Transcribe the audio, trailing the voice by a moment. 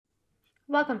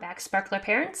Welcome back, Sparkler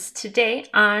parents. Today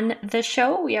on the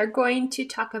show, we are going to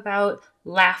talk about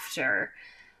laughter.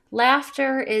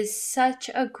 Laughter is such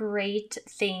a great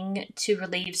thing to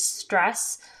relieve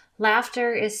stress.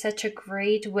 Laughter is such a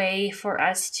great way for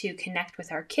us to connect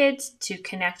with our kids, to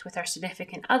connect with our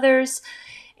significant others,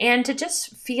 and to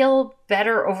just feel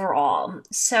better overall.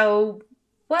 So,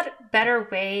 what better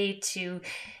way to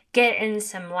get in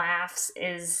some laughs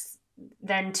is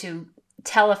than to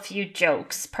tell a few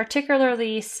jokes,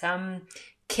 particularly some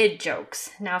kid jokes.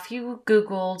 Now, if you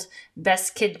Googled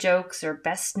best kid jokes or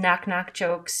best knock knock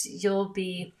jokes, you'll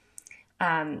be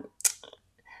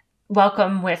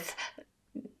welcome with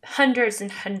hundreds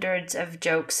and hundreds of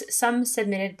jokes, some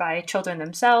submitted by children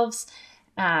themselves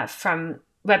from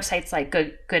websites like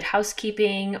Good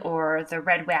Housekeeping or the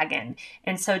Red Wagon.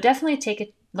 And so definitely take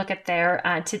a look at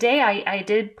there. Today I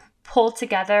did pull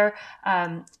together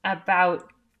about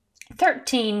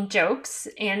 13 jokes,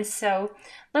 and so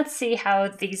let's see how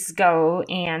these go.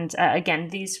 And again,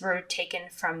 these were taken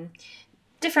from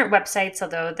different websites,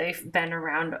 although they've been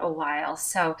around a while.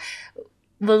 So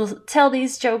we'll tell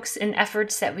these jokes in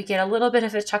efforts that we get a little bit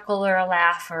of a chuckle or a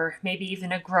laugh or maybe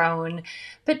even a groan,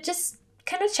 but just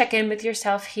kind of check in with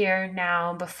yourself here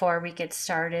now before we get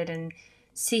started and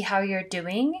see how you're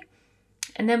doing.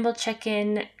 And then we'll check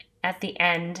in at the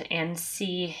end and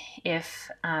see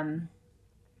if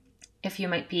you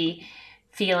might be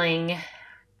feeling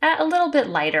a little bit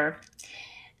lighter.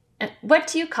 What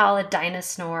do you call a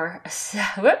dinosaur?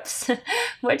 Whoops.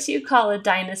 What do you call a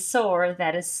dinosaur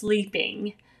that is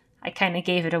sleeping? I kind of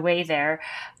gave it away there.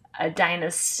 A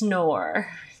dinosaur.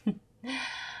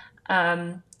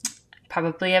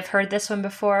 Probably have heard this one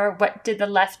before. What did the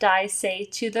left eye say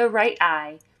to the right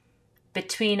eye?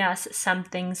 Between us,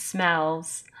 something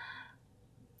smells.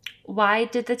 Why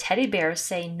did the teddy bear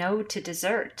say no to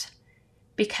dessert?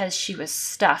 Because she was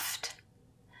stuffed.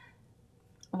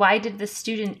 Why did the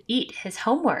student eat his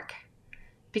homework?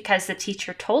 Because the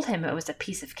teacher told him it was a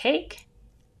piece of cake.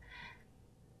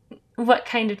 What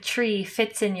kind of tree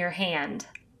fits in your hand?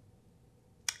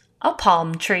 A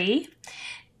palm tree.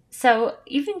 So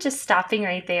even just stopping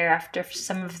right there after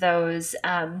some of those,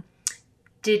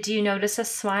 did you notice a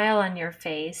smile on your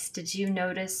face? Did you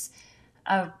notice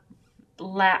a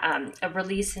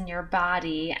release in your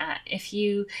body? If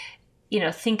you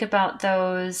think about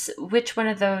those, which one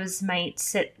of those might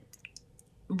sit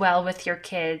well with your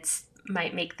kids,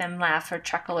 might make them laugh or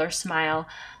chuckle or smile.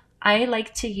 I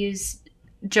like to use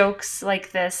jokes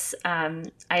like this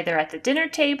either at the dinner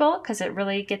table, because it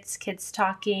really gets kids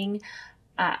talking,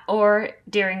 or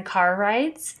during car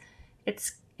rides.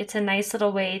 It's a nice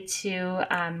little way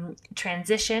to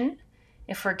transition.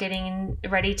 If we're getting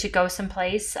ready to go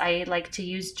someplace, I like to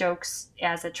use jokes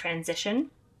as a transition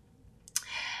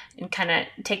and kind of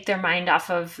take their mind off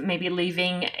of maybe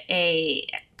leaving a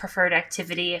preferred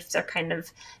activity if they're kind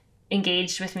of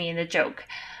engaged with me in the joke.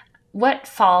 What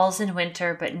falls in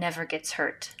winter but never gets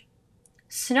hurt?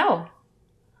 Snow.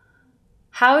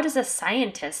 How does a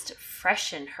scientist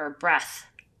freshen her breath?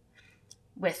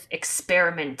 With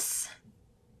experiments.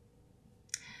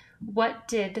 What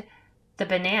did the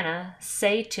banana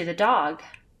say to the dog?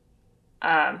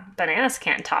 Bananas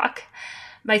can't talk.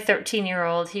 My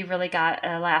 13-year-old, he really got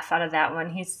a laugh out of that one.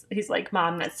 He's like,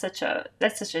 Mom, that's such a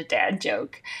dad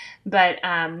joke. But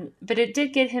it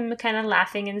did get him kind of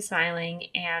laughing and smiling.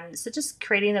 And so just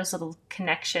creating those little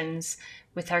connections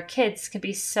with our kids can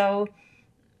be so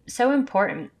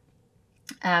important.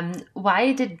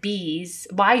 Why do bees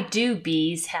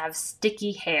have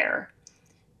sticky hair?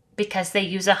 Because they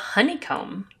use a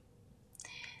honeycomb.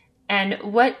 And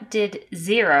what did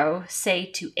 0 say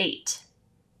to 8?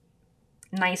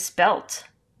 Nice belt.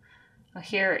 Well,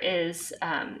 here is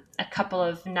a couple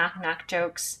of knock-knock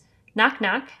jokes. Knock,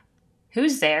 knock.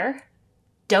 Who's there?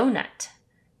 Donut.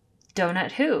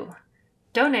 Donut who?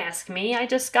 Don't ask me. I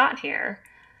just got here.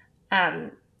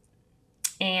 And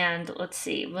let's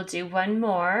see. We'll do one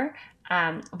more.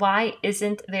 Why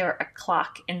isn't there a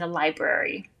clock in the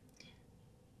library?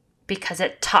 Because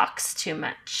it talks too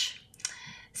much.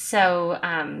 So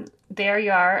there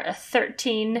you are,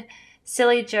 13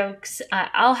 silly jokes.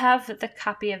 I'll have the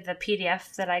copy of the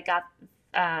PDF that I got,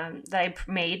 that I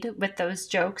made with those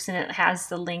jokes, and it has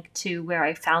the link to where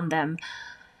I found them.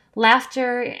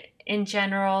 Laughter in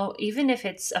general, even if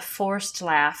it's a forced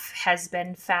laugh, has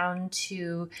been found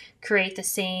to create the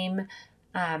same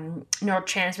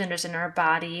neurotransmitters in our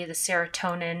body, the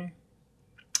serotonin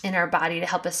in our body, to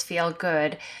help us feel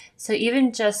good. So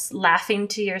even just laughing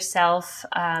to yourself,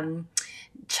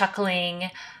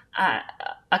 chuckling,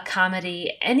 a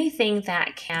comedy, anything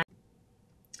that can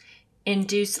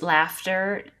induce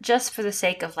laughter just for the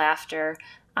sake of laughter.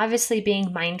 Obviously,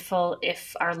 being mindful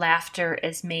if our laughter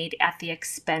is made at the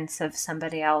expense of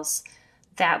somebody else,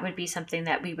 that would be something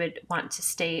that we would want to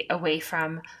stay away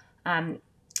from. Um,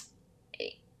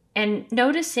 and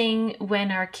noticing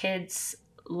when our kids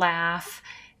laugh.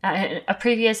 A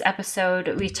previous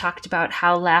episode, we talked about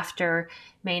how laughter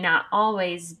may not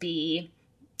always be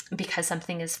because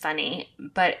something is funny,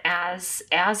 but as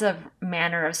a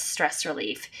manner of stress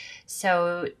relief.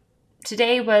 So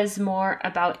today was more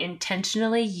about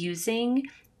intentionally using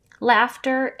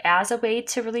laughter as a way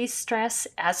to release stress,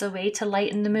 as a way to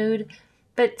lighten the mood,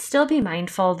 but still be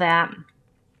mindful that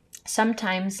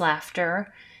sometimes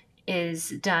laughter is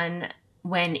done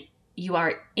when you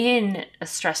are in a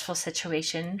stressful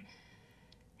situation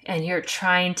and you're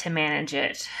trying to manage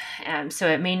it. So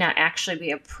it may not actually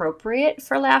be appropriate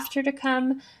for laughter to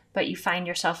come, but you find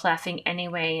yourself laughing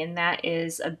anyway. And that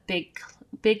is a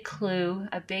big clue,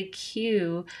 a big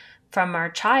cue from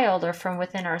our child or from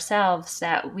within ourselves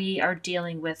that we are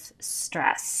dealing with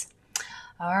stress.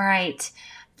 All right.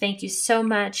 Thank you so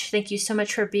much. Thank you so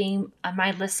much for being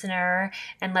my listener.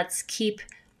 And let's keep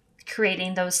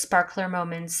creating those sparkler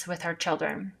moments with our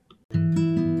children.